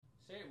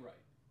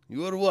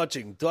You are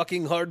watching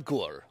Talking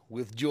Hardcore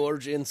with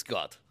George and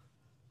Scott.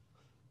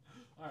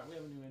 All right, we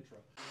have a new intro.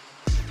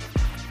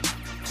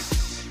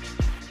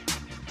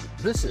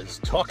 This is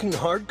Talking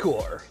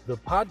Hardcore, the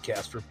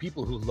podcast for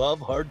people who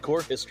love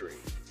hardcore history.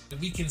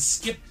 We can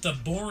skip the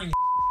boring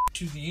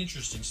to the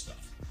interesting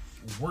stuff.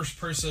 Worst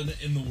person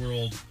in the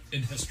world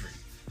in history,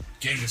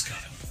 Genghis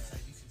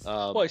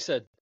Khan. Well, I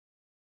said,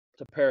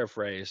 to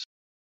paraphrase,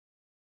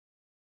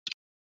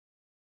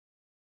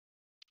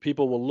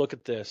 people will look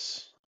at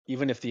this,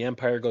 even if the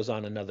empire goes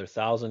on another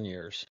 1,000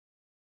 years,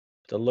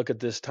 to look at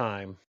this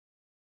time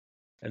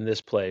and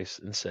this place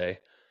and say,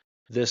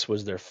 this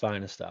was their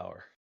finest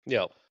hour.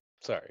 Yeah,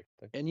 sorry.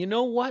 And you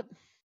know what?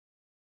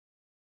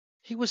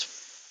 He was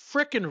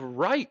frickin'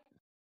 right.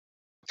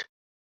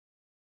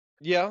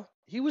 Yeah,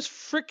 He was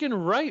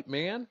frickin' right,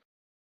 man.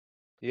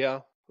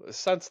 yeah.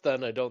 Since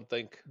then, I don't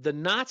think. The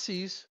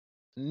Nazis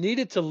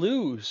needed to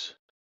lose.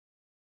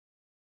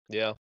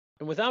 Yeah.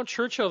 And without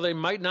Churchill, they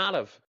might not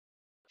have.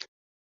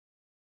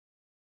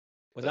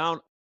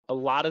 Without a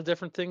lot of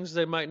different things,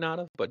 they might not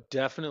have, but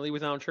definitely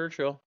without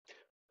Churchill.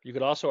 You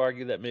could also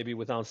argue that maybe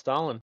without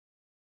Stalin.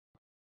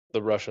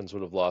 The Russians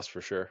would have lost for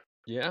sure.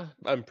 Yeah.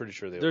 I'm pretty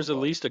sure There's at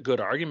least a good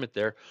argument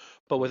there.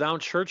 But without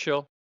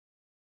Churchill,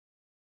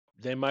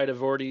 they might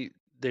have already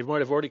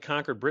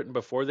conquered Britain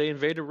before they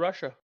invaded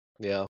Russia.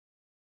 Yeah.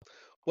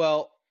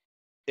 Well,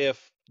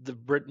 if The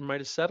Britain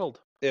might have settled.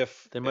 They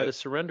might have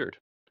surrendered.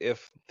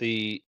 If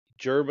the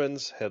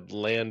Germans had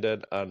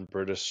landed on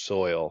British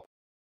soil.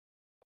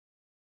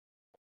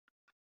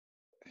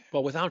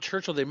 But without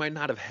Churchill, they might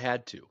not have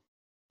had to.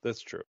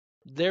 That's true.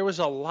 There was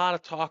a lot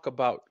of talk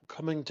about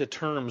coming to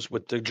terms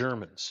with the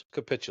Germans.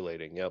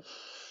 Capitulating, yep.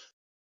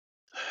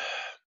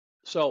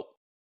 So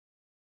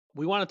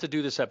we wanted to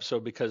do this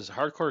episode because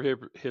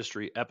Hardcore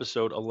History,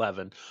 episode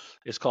 11,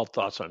 is called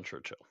Thoughts on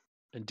Churchill.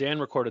 And Dan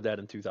recorded that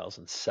in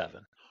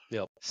 2007.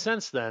 Yep.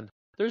 Since then,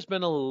 there's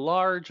been a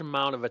large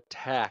amount of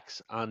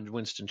attacks on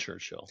Winston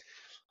Churchill.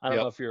 I don't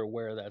know if you're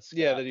aware of that, Scott.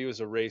 Yeah, that he was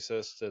a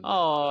racist.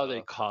 And,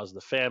 they caused the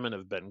famine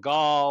of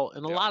Bengal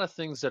and a lot of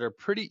things that are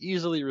pretty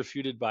easily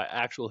refuted by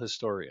actual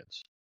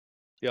historians.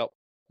 Yep.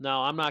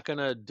 Now, I'm not going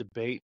to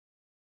debate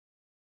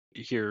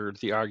here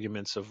the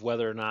arguments of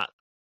whether or not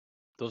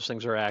those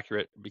things are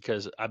accurate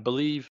because I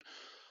believe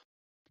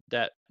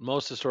that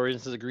most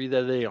historians agree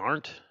that they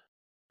aren't.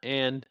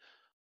 And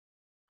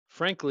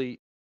frankly,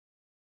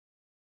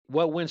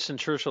 what Winston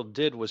Churchill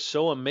did was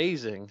so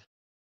amazing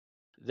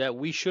that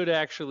we should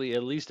actually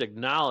at least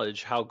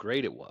acknowledge how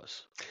great it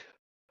was.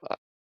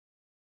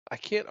 I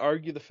can't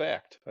argue the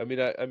fact. I mean,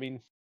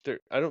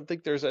 I don't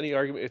think there's any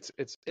argument.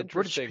 It's the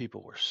British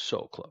people were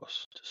so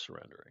close to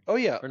surrendering. Oh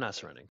yeah, or not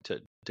surrendering, to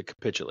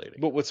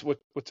capitulating. But what's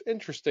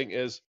interesting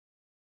is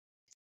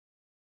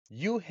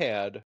you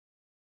had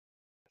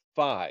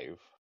 5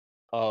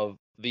 of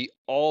the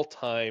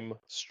all-time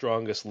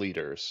strongest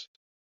leaders,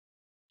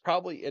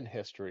 probably in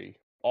history,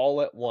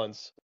 all at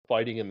once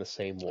fighting in the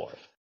same war.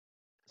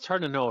 It's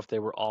hard to know if they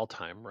were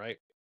all-time, right?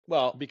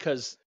 Well,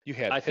 because you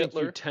had think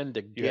you tend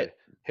to get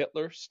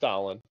Hitler,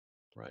 Stalin,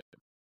 right,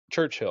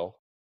 Churchill,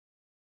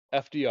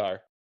 FDR,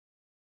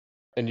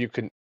 and you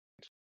can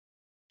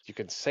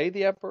say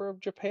the Emperor of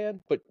Japan,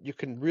 but you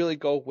can really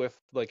go with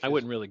I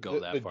wouldn't really go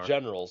that far. The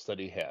generals that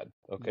he had.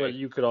 Okay, but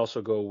you could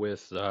also go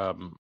with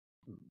the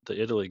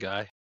Italy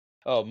guy.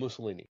 Oh,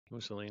 Mussolini.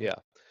 Yeah.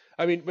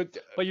 I mean, but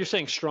you're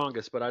saying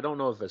strongest, but I don't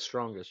know if it's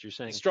strongest. You're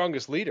saying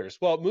strongest leaders.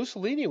 Well,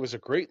 Mussolini was a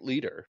great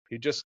leader. He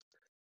just,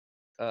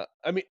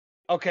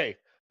 okay.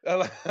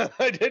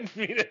 I didn't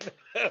mean it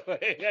that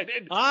way.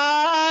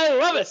 I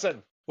love it.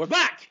 Listen, we're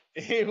back.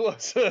 He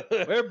was.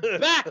 We're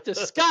back to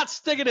Scott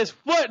sticking his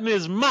foot in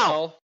his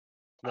mouth.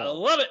 No. I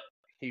love it.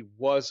 He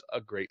was a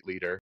great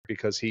leader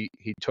because he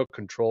took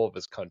control of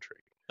his country.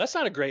 That's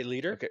not a great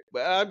leader. Okay,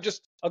 well,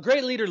 a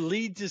great leader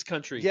leads his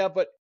country. Yeah,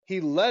 but he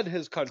led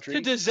his country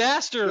to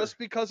disaster. Just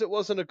because it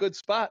wasn't a good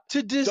spot.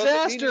 To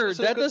disaster.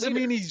 That doesn't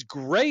mean he's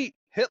great.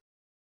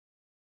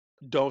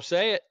 Don't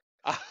say it.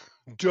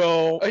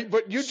 Don't.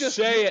 But you just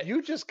say it.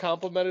 You just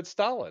complimented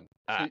Stalin.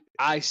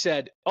 I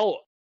said,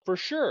 for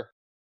sure.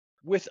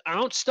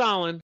 Without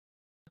Stalin,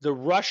 the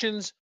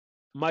Russians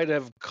might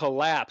have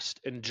collapsed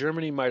and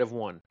Germany might have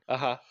won.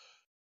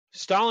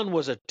 Stalin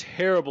was a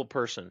terrible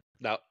person.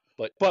 Now,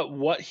 but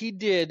what he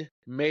did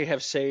may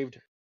have saved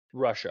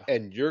Russia.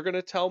 And you're going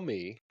to tell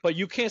me... But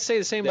you can't say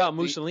the same about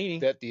Mussolini.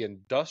 That the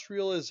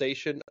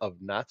industrialization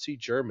of Nazi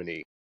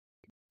Germany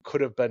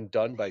could have been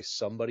done by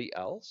somebody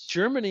else?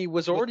 Germany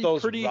was already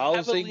pretty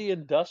heavily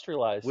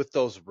industrialized. With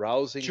those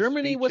rousing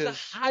Germany speeches, was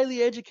a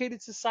highly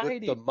educated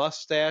society. With the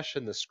mustache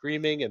and the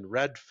screaming and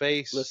red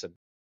face. Listen,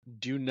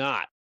 do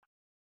not.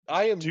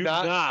 I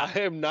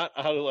am not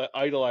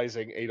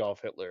idolizing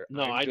Adolf Hitler.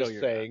 No, I'm just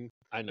saying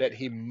that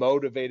he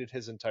motivated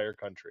his entire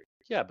country.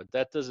 Yeah, but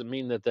that doesn't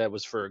mean that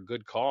was for a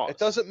good cause. It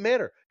doesn't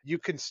matter. You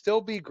can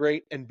still be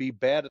great and be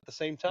bad at the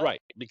same time.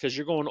 Right, because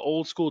you're going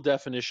old school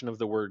definition of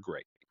the word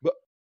great. But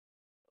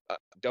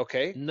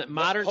okay.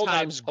 Modern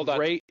times,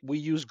 great, we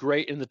use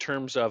great in the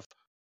terms of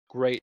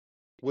great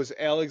Was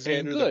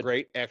Alexander the good.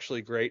 Great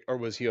actually great, or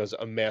was he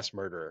a mass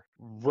murderer?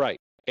 Right.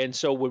 And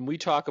so when we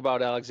talk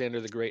about Alexander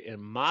the Great in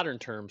modern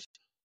terms,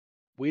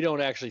 we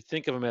don't actually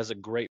think of him as a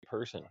great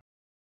person.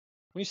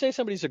 When you say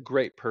somebody's a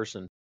great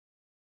person,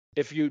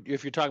 if you're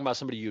talking about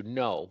somebody you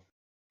know,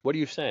 what are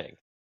you saying?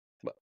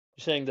 You're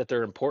saying that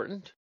they're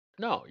important?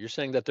 No, you're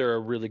saying that they're a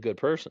really good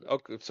person.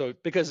 Okay, so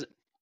Because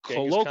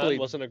Genghis colloquially, Khan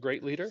wasn't a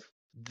great leader?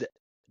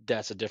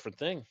 that's a different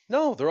thing.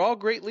 No, they're all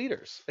great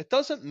leaders. It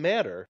doesn't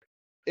matter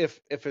if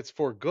it's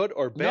for good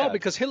or bad. No,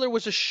 because Hitler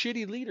was a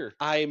shitty leader.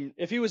 I'm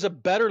If he was a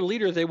better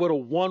leader, they would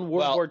have won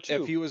World War II.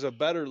 If he was a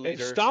better If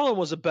leader, Stalin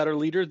was a better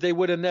leader, they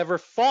would have never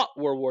fought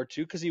World War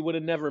II because he would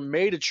have never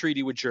made a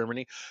treaty with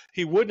Germany.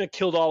 He wouldn't have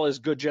killed all his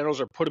good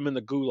generals or put them in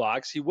the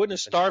gulags. He wouldn't have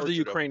starved the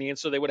tortured 'em.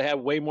 Ukrainians, so they would have had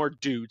way more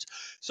dudes.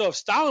 So if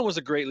Stalin was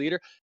a great leader,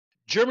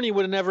 Germany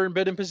would have never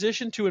been in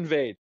position to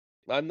invade.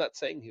 I'm not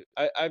saying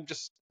I'm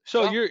just.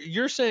 So Well-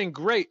 you're saying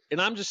great,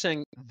 and I'm just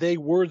saying they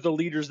were the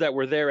leaders that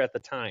were there at the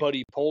time. But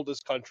he pulled his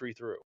country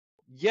through.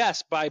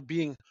 Yes, by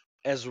being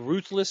as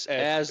ruthless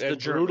as the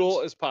Germans.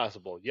 brutal as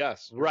possible.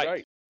 Yes, you're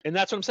Right. And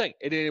that's what I'm saying.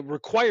 It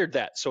required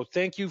that. So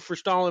thank you for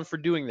Stalin for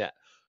doing that.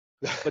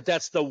 But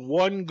that's the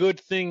one good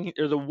thing,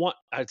 or the one,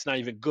 it's not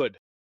even good.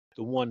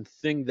 The one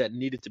thing that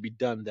needed to be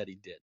done that he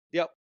did.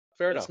 Yep,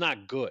 fair It's enough.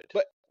 not good.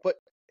 But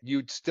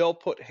you'd still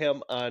put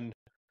him on.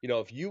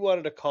 If you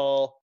wanted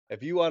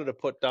to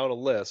put down a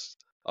list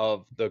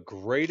of the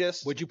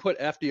greatest. Would you put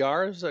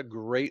FDR as a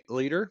great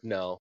leader?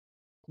 No.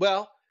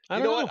 Well, I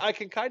you don't know know. what? I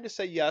can kind of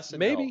say yes and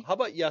Maybe. no. How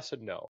about yes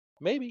and no?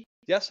 Maybe.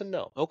 Yes and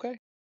no. Okay.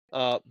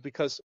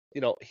 Because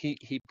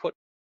he put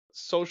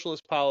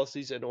socialist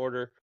policies in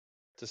order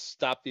to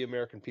stop the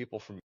American people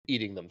from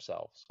eating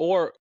themselves.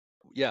 Or,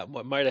 yeah,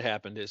 what might have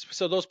happened is,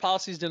 so those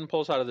policies didn't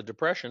pull us out of the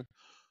Depression,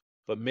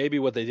 but maybe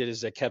what they did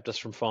is they kept us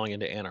from falling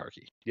into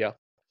anarchy. Yeah.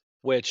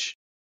 Which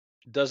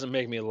doesn't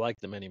make me like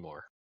them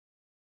anymore.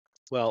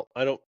 Well,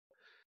 I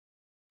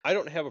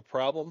don't have a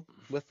problem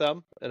with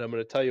them, and I'm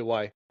going to tell you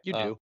why. You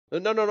do.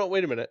 No,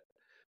 wait a minute.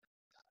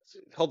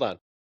 Hold on.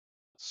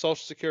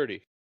 Social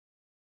Security.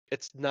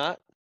 It's not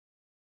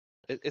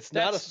a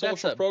That's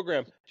social a-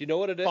 program. Do you know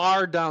what it is?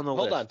 Far down the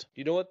Hold list. on. Do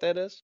you know what that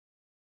is?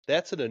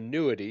 That's an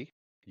annuity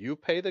you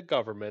pay the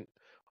government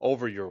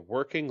over your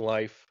working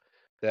life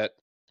that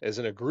is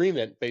an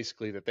agreement,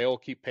 basically, that they will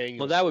keep paying you.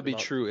 Well, a that would certain be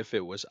amount. true if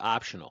it was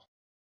optional.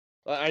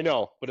 I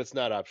know, but it's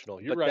not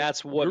optional. You're But right.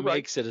 that's what You're right.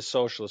 makes it a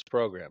socialist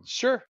program.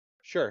 Sure.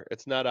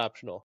 It's not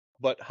optional.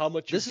 But how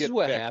much you This get is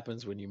what back?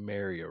 happens when you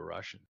marry a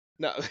Russian.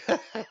 No.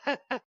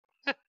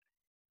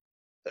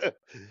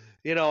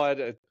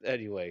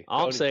 Anyway. All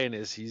I'm don't- saying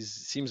is he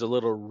seems a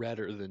little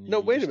redder than you. No,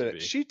 wait a used to minute.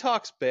 be. She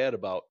talks bad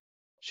about.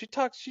 She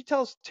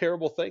tells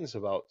terrible things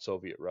about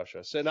Soviet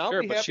Russia. So, and I'll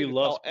Sure, be but happy she to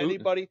loves tell Putin.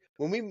 anybody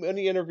when we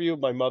interview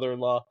my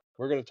mother-in-law.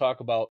 We're going to talk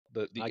about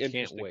the I interesting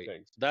can't wait.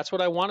 things. That's what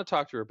I want to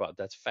talk to her about.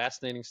 That's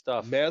fascinating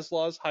stuff.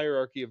 Maslow's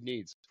hierarchy of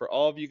needs. For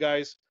all of you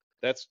guys,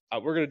 that's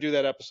we're going to do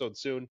that episode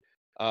soon.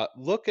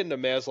 Look into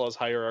Maslow's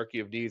hierarchy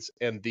of needs,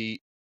 and the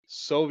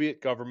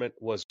Soviet government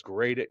was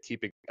great at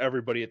keeping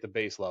everybody at the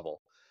base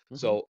level. Mhm.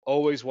 So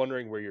always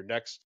wondering where your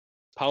next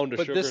pound of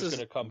But sugar this is is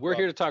going to come we're from.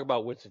 here to talk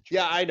about Winston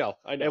Churchill. Yeah, I know.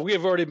 And we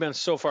have already been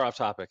so far off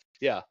topic.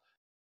 Yeah.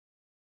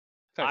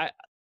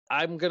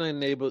 I'm gonna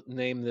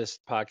name this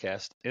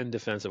podcast "In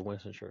Defense of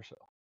Winston Churchill."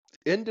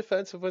 In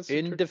defense of Winston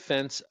Churchill.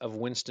 Defense of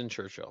Winston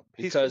Churchill.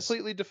 He's Because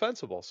completely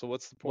defensible. So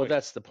what's the well, point?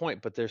 that's the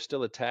point. But they're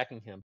still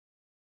attacking him.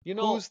 You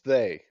know, Who's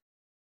they?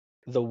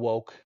 the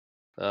woke,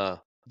 Uh,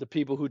 the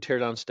people who tear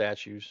down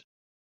statues,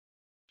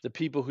 the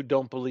people who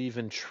don't believe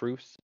in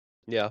truth.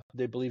 yeah,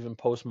 They believe in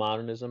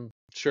postmodernism.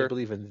 sure. They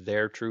believe in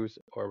their truth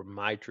or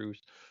my truth,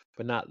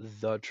 but not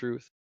the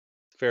truth.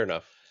 Fair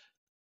enough.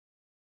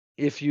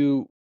 If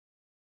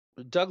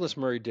Douglas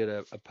Murray did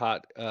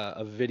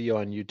a video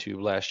on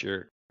YouTube last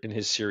year in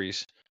his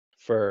series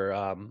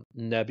for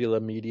Nebula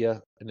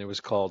Media, and it was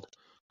called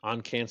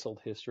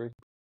Uncanceled History.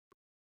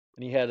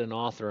 And he had an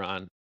author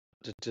on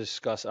to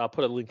discuss. I'll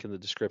put a link in the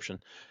description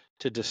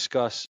to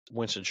discuss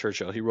Winston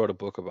Churchill. He wrote a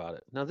book about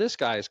it. Now, this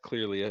guy is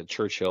clearly a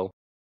Churchill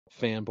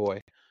fanboy,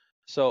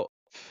 so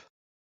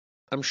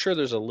I'm sure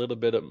there's a little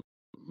bit of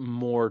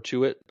more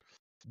to it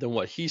than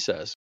what he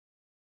says.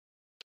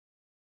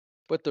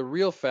 But the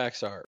real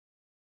facts are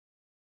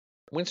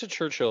Winston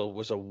Churchill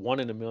was a 1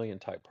 in a million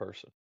type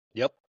person.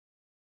 Yep.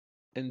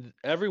 And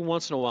every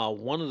once in a while,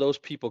 one of those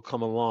people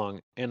come along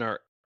and are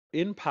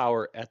in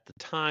power at the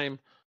time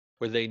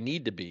where they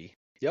need to be,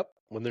 Yep.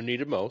 When they're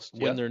needed most.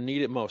 when Yeah. they're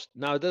needed most.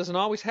 Now, it doesn't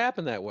always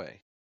happen that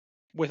way.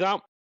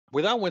 Without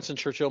Winston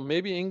Churchill,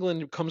 maybe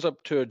England comes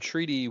up to a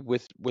treaty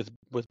with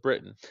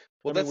Britain,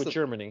 Well, with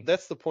Germany.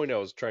 That's the point I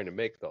was trying to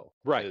make, though.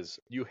 Right. Is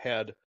you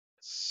had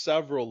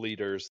several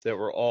leaders that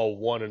were all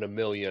 1 in a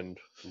million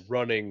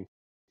running.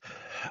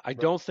 I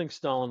don't think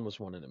Stalin was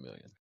 1 in a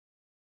million.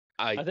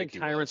 I think he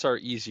tyrants was. are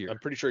easier. I'm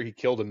pretty sure he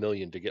killed 1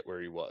 million to get where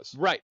he was.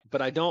 Right,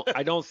 but I don't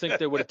think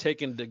they would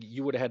have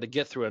you would have had to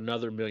get through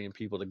another million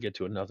people to get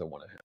to another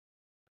one of him.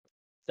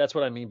 That's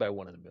what I mean by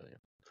 1 in a million.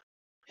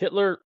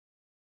 Hitler,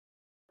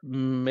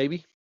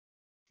 maybe,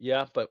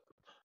 yeah, but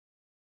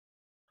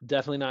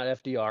Definitely not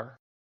FDR.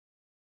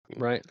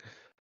 Right?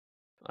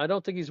 I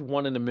don't think he's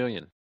 1 in a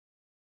million.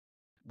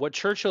 What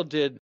Churchill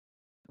did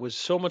was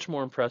so much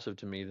more impressive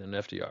to me than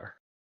FDR.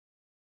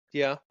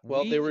 Yeah.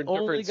 Well, they were in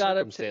different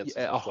circumstances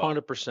as well.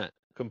 100%.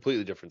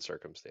 Completely different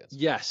circumstances.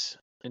 Yes.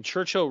 And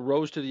Churchill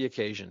rose to the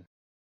occasion.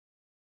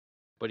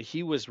 But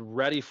he was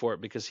ready for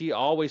it because he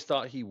always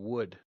thought he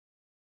would.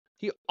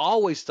 He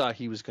always thought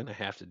he was going to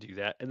have to do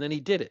that, and then he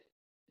did it.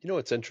 You know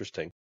what's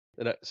interesting?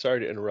 And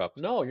sorry to interrupt.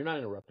 No, you're not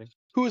interrupting.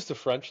 Who was the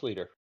French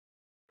leader?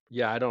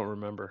 Yeah, I don't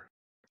remember.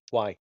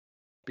 Why?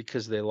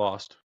 Because they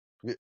lost.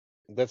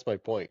 That's my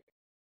point.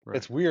 Right.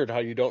 It's weird how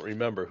you don't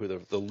remember who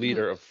the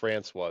leader of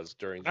France was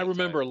during that I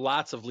remember time.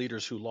 lots of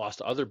leaders who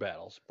lost other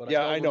battles, but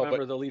Yeah, I I don't know, remember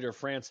but the leader of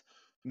France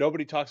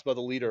nobody talks about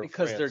the leader of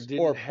because France they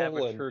or didn't have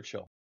Poland a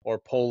Churchill. or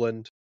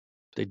Poland.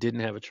 They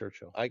didn't have a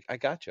Churchill. I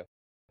got you.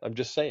 I'm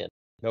just saying.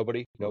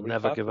 Nobody never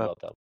talks give up. about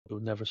them. They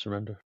would never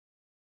surrender.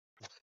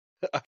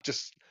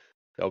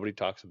 Nobody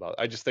talks about it.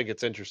 I just think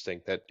it's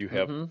interesting that you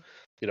have,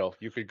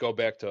 you could go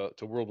back to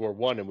World War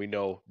I and we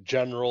know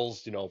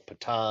generals,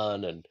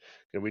 Pétain, and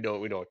we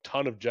know a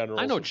ton of generals.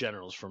 I know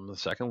generals from the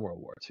Second World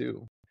War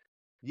too.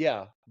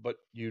 Yeah, but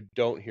you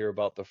don't hear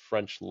about the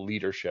French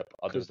leadership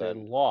other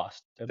than they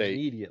lost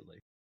immediately.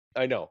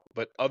 I know,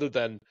 but other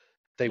than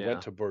they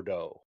went to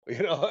Bordeaux.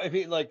 I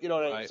mean,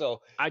 Right.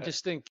 So I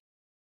just think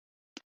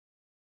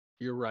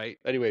you're right.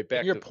 Anyway,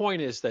 back your to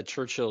point is that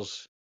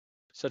Churchill's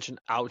such an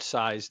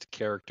outsized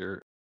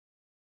character,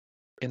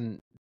 and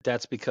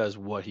that's because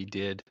what he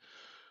did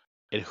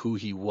and who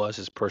he was,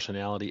 his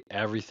personality,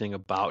 everything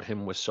about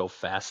him was so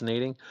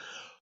fascinating,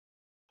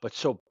 but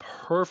so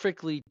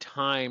perfectly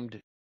timed.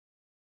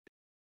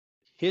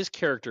 His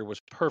character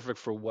was perfect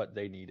for what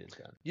they needed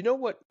then. You know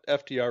what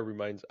FDR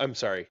reminds? I'm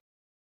sorry,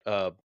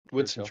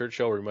 Winston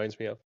Churchill reminds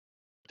me of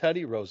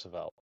Teddy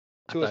Roosevelt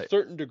to a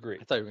certain degree.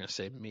 I thought you were going to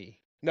say me.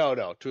 No,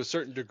 to a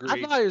certain degree.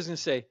 I thought I was going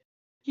to say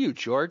you,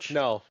 George.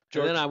 No,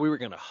 George. And then we were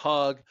going to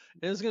hug,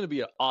 and it was going to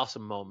be an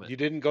awesome moment. You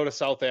didn't go to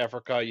South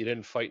Africa. You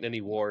didn't fight in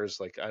any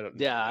wars.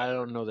 Yeah, I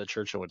don't know that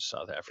Churchill went to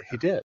South Africa. He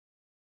did.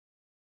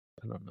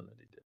 I don't know that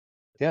he did.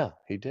 Yeah,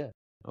 he did.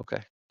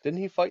 Okay. Didn't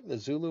he fight in the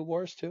Zulu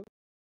Wars too?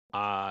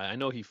 I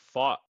know he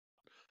fought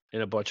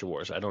in a bunch of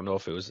wars. I don't know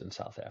if it was in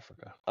South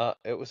Africa.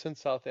 It was in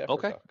South Africa.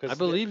 Okay, I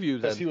believe you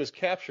then. Because he was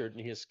captured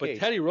and he escaped.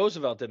 But Teddy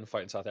Roosevelt didn't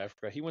fight in South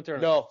Africa. He went there.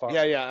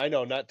 Yeah, I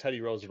know, not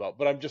Teddy Roosevelt.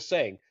 But I'm just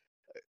saying.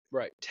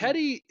 Right.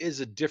 Teddy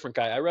is a different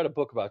guy. I read a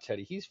book about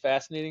Teddy. He's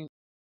fascinating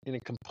in a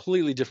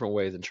completely different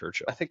way than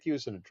Churchill. I think he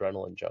was an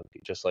adrenaline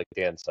junkie, just like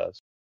Dan says.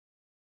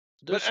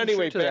 There's but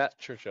anyway, back to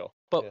Churchill.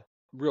 But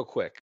real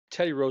quick,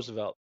 Teddy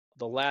Roosevelt,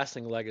 the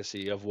lasting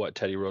legacy of what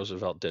Teddy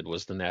Roosevelt did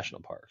was the national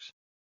parks.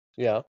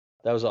 Yeah.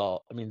 That was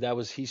all. I mean,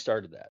 he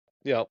started that.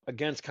 Yeah.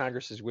 Against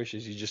Congress's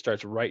wishes, he just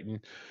starts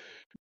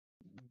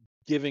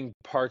giving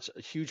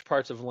huge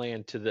parts of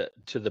land to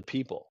the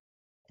people.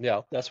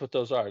 Yeah. That's what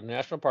those are.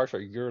 National parks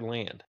are your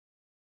land.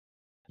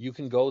 You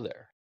can go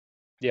there.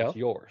 Yeah. It's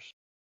yours.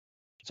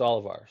 It's all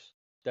of ours.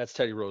 That's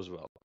Teddy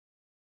Roosevelt.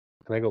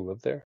 Can I go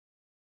live there?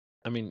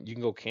 I mean, you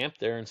can go camp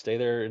there and stay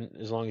there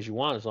as long as you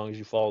want, as long as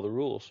you follow the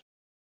rules.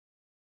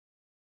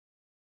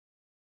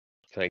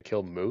 Can I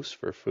kill moose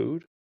for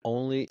food?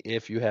 Only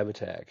if you have a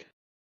tag.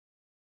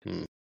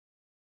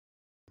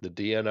 The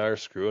DNR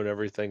screwing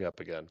everything up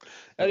again.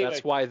 Anyway,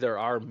 that's why there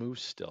are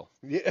moose still.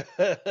 Yeah.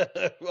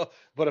 Well,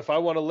 but if I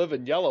want to live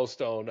in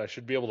Yellowstone, I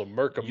should be able to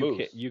murk a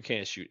moose. You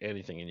can't shoot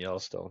anything in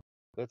Yellowstone.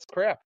 That's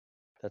crap.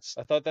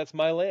 I thought that's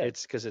my land.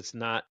 It's because it's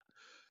not.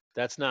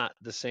 That's not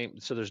the same.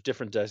 So there's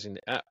different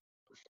designations.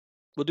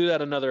 We'll do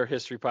that another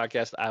history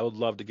podcast. I would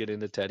love to get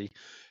into Teddy.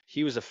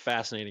 He was a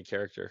fascinating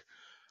character.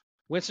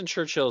 Winston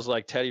Churchill is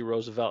like Teddy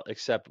Roosevelt,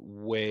 except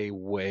way,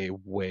 way,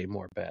 way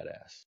more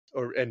badass.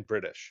 And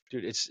British.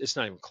 Dude, it's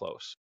not even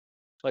close.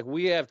 Like,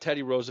 we have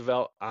Teddy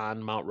Roosevelt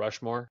on Mount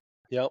Rushmore.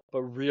 Yep.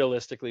 But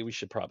realistically, we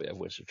should probably have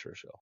Winston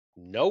Churchill.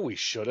 No, we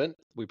shouldn't.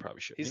 We probably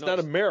should. He's not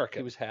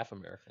American. He was half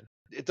American.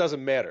 It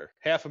doesn't matter.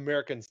 Half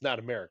American's not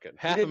American.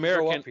 Half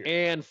American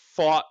and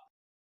fought,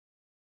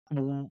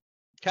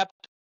 kept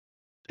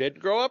didn't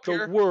grow up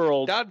here. The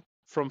world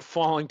from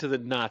falling to the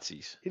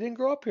Nazis. He didn't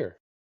grow up here.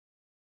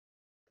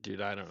 Dude,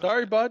 I don't know.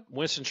 Sorry, bud.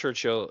 Winston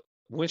Churchill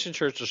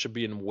should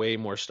be in way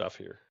more stuff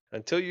here.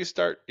 Until you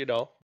start,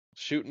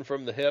 shooting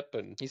from the hip,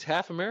 and he's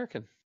half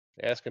American.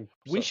 Asking.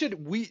 We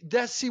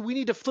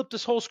need to flip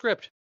this whole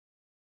script.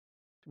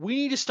 We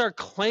need to start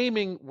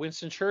claiming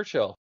Winston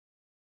Churchill.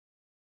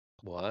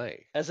 Why?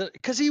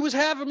 Because he was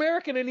half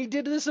American and he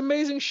did this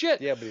amazing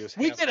shit. Yeah, but he was.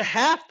 We get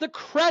half the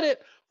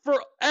credit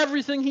for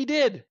everything he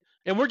did,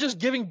 and we're just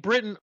giving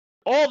Britain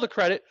all the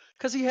credit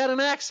because he had an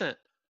accent.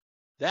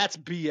 That's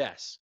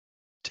BS.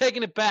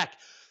 Taking it back.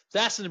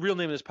 That's the real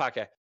name of this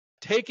podcast.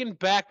 Taking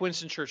back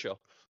Winston Churchill.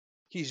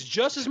 He's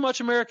just as much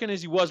American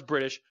as he was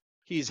British.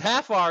 He's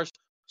half ours.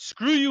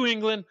 Screw you,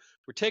 England.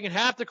 We're taking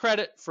half the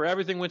credit for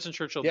everything Winston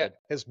Churchill did.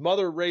 His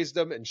mother raised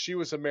him, and she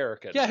was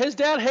American. Yeah, his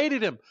dad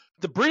hated him.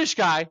 The British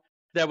guy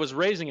that was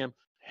raising him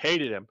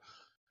hated him.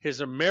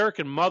 His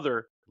American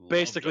mother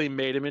basically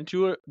made him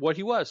into what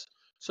he was.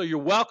 So you're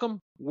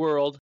welcome,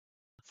 world,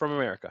 from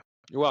America.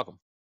 You're welcome.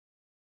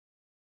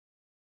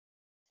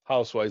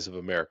 Housewives of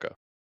America.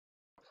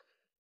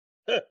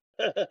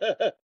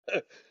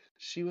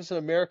 She was an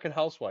American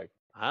housewife.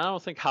 I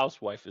don't think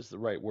housewife is the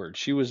right word.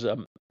 She was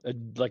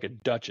like a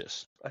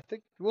duchess. I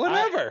think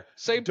whatever.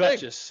 Same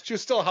Duchess. thing. She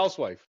was still a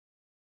housewife.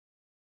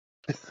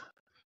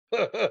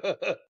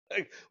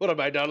 What, am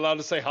I not allowed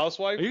to say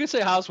housewife? You can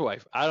say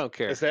housewife. I don't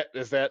care. Is that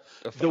The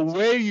offensive?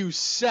 way you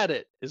said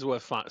it is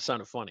what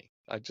sounded funny.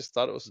 I just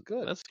thought it was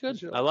good. That's good.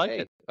 You're I like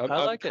okay. it. I'm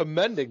I like it.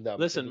 commending them.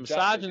 for Listen, the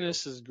job they do.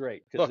 misogynist is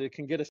great because Look. it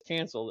can get us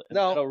canceled. And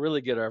No. that'll really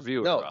get our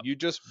viewers No, up.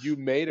 you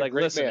made a Like,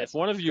 great listen, man. if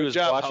one of you Good is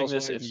job, watching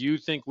this and housewives. you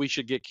think we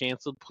should get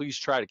canceled, please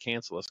try to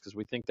cancel us because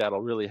we think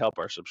that'll really help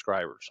our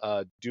subscribers.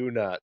 Do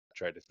not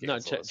try to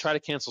cancel us. Try to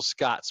cancel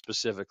Scott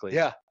specifically.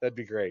 Yeah, that'd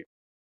be great.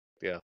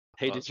 Hey,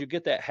 awesome. did you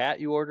get that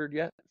hat you ordered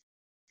yet?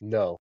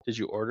 No, Did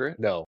you order it?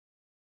 no.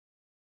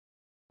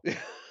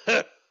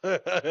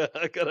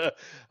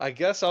 I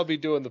guess I'll be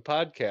doing the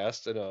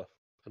podcast in a.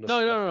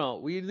 No.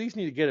 We at least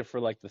need to get it for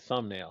like the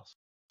thumbnails.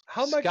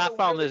 How am I Scott gonna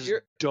found wear this the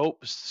ear-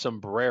 dope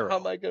sombrero. How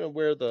am I going to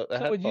wear the So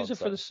headphones? would use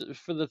it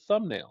for the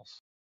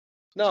thumbnails.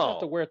 You don't have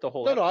to No, wear it the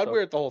whole. no, I'd episode.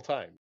 wear it the whole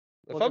time.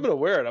 If Well, I'm going to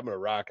wear it, I'm going to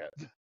rock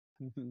it.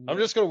 I'm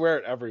just going to wear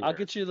it everywhere. I'll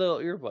get you little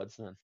earbuds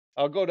then.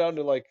 I'll go down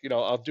to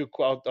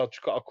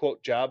I'll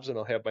quote Jobs and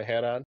I'll have my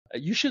hat on.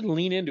 You should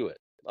lean into it.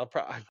 I'll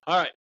probably. All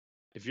right.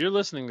 If you're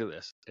listening to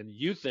this and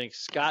you think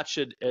Scott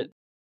should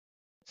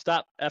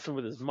stop effing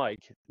with his mic,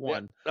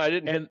 one, I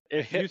didn't. and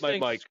if hit you my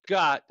think mic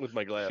Scott with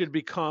my glass. should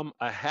become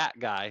a hat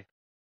guy,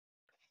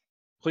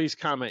 please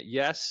comment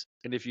yes.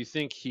 And if you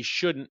think he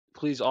shouldn't,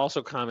 please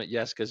also comment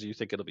yes because you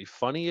think it'll be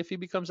funny if he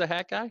becomes a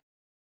hat guy.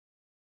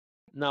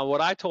 Now, what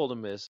I told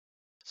him is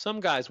some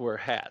guys wear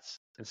hats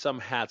and some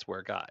hats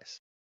wear guys.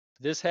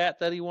 This hat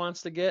that he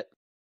wants to get,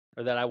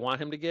 or that I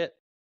want him to get,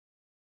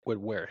 would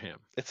wear him.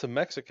 It's a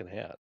Mexican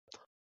hat.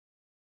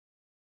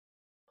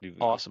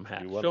 Awesome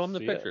hat. you want Show to him the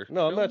see it? picture.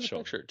 No, I'm Show him not the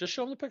showing. picture. Just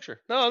show him the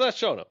picture. No, I'm not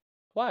showing him.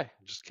 Why?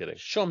 Just kidding.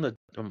 Show him the.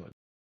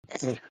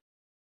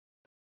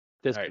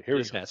 This, All right, here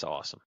we this go. hat's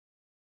awesome.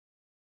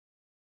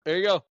 There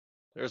you go.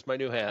 There's my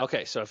new hat.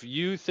 Okay, so if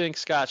you think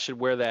Scott should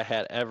wear that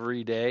hat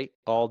every day,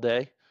 all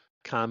day,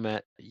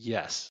 comment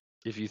yes.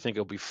 If you think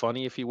it'll be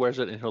funny if he wears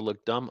it and he'll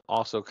look dumb,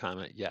 also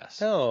comment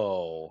yes.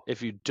 No.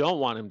 If you don't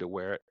want him to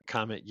wear it,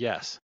 comment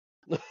yes.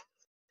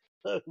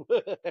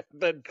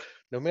 Then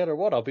no matter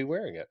what, I'll be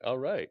wearing it. All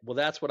right. Well,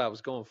 that's what I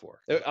was going for.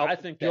 I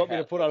think you want me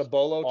to put on a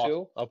bolo awesome.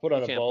 too? I'll put on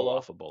You a can't pull bolo.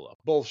 off a bolo.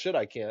 Bullshit,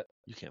 I can't.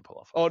 You can't pull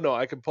off. Oh no,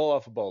 I can pull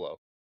off a bolo.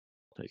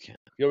 You can't.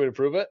 You want me to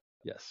prove it?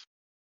 Yes.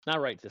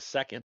 Not right this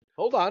second.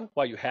 Hold on.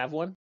 Why, you have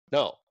one?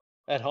 No,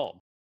 at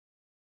home.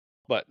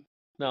 But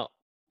No,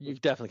 you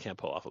definitely can't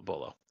pull off a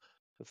bolo.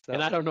 it's not.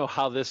 And I don't know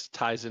how this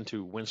ties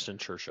into Winston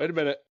Churchill. Wait a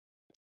minute.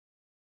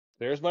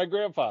 There's my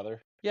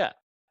grandfather. Yeah,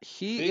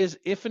 he See? is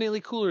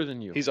infinitely cooler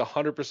than you. He's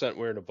 100%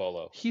 wearing a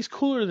bolo. He's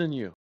cooler than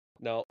you.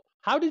 No.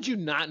 How did you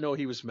not know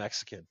he was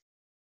Mexican?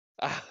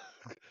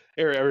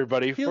 Here,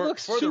 everybody. He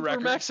looks for the super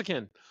record,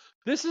 Mexican.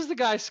 This is the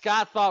guy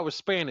Scott thought was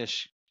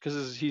Spanish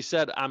because he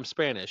said, I'm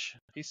Spanish.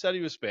 he said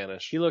he was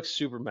Spanish. He looks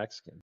super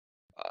Mexican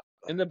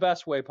in the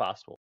best way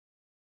possible.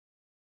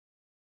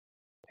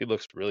 He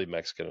looks really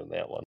Mexican in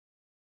that one.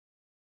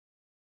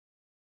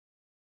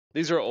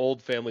 These are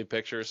old family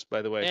pictures,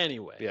 by the way.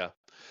 Anyway, Yeah.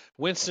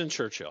 Winston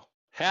Churchill,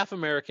 half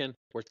American.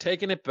 We're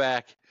taking it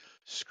back.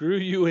 Screw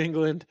you,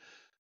 England.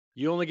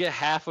 You only get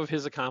half of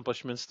his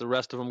accomplishments. The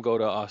rest of them go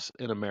to us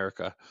in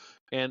America.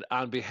 And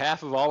on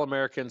behalf of all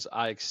Americans,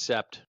 I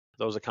accept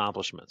those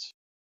accomplishments.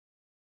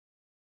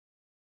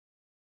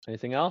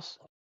 Anything else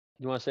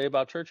you want to say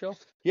about Churchill?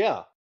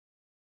 Yeah.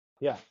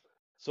 Yeah.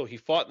 So he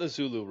fought in the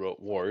Zulu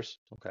Wars.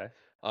 Okay.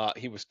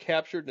 He was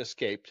captured and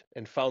escaped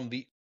and found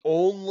the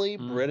only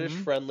Mhm.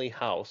 British-friendly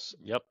house.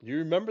 Yep. Do you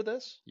remember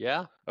this?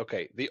 Yeah.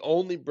 Okay. The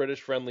only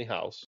British-friendly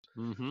house.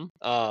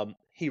 Mm-hmm.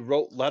 He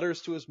wrote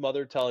letters to his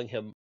mother telling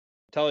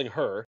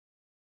her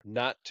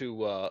not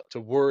to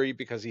worry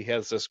because he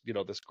has this,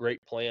 this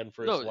great plan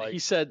for his No, life. he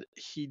said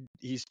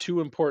he's too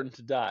important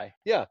to die.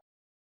 Yeah.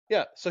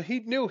 Yeah. So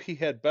he knew he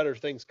had better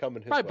things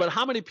coming his Right, way. but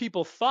how many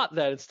people thought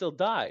that and still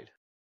died?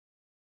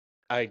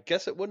 I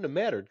guess it wouldn't have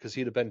mattered because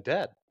he'd have been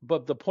dead.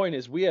 But the point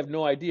is, we have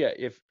no idea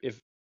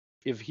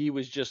if he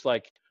was just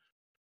like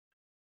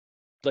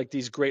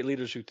these great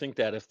leaders who think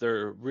that, if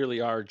there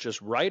really are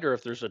just right, or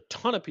if there's a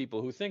ton of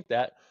people who think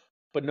that,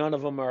 but none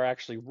of them are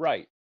actually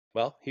right.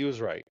 Well, he was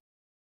right.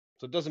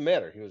 So it doesn't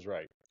matter. He was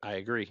right. I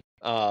agree.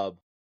 A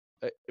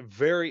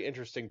very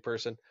interesting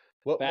person.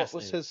 What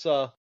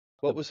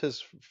was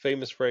his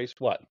famous phrase?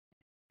 What?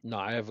 No,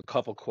 I have a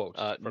couple quotes.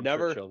 From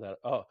never- Churchill that.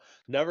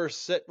 Never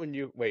sit when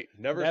you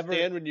Never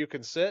stand when you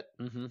can sit.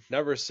 Mm-hmm.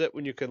 Never sit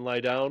when you can lie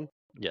down.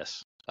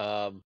 Yes.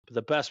 Um, But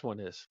the best one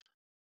is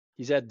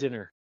he's at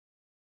dinner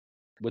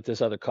with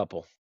this other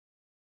couple,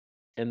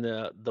 and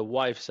the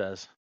wife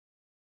says,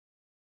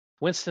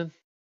 "Winston,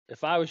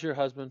 if I was your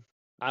husband,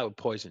 I would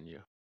poison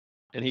you."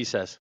 And he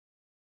says,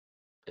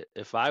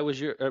 "If I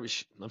was your,"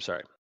 I'm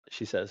sorry.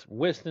 She says,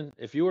 "Winston,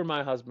 if you were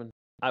my husband,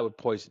 I would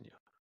poison you.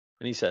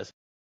 And he says,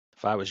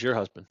 if I was your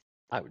husband,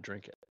 I would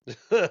drink it.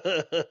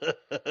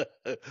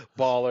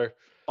 Baller.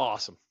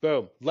 Awesome.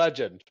 Boom.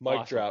 Legend. Mic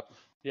Awesome. drop.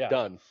 Yeah.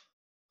 Done.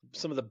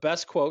 Some of the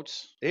best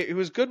quotes. He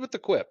was good with the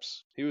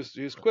quips. He was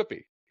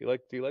quippy. He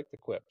liked the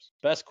quips.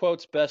 Best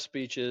quotes, best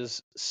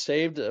speeches,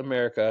 saved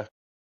America,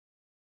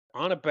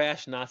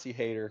 unabashed Nazi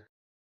hater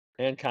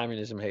and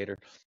communism hater,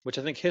 which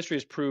I think history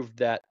has proved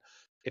that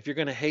if you're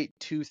going to hate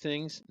two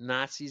things,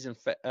 Nazis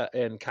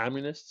and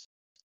communists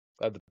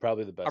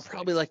Probably the are best.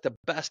 probably like the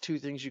best two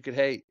things you could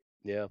hate.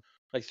 Yeah.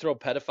 Like throw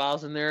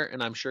pedophiles in there,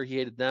 and I'm sure he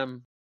hated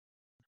them.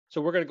 So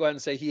we're going to go ahead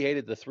and say he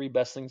hated the three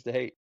best things to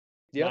hate.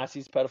 Yep.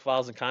 Nazis,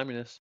 pedophiles, and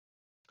communists.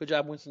 Good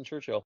job, Winston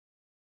Churchill.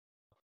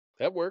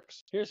 That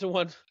works. Here's the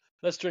one.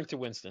 Let's drink to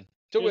Winston.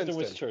 To Here's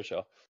Winston.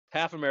 Churchill.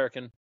 Half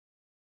American,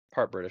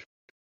 part British.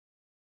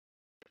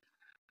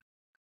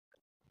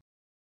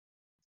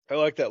 I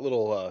like that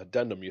little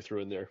addendum you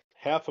threw in there.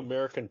 Half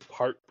American,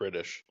 part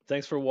British.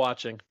 Thanks for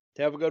watching.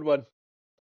 Have a good one.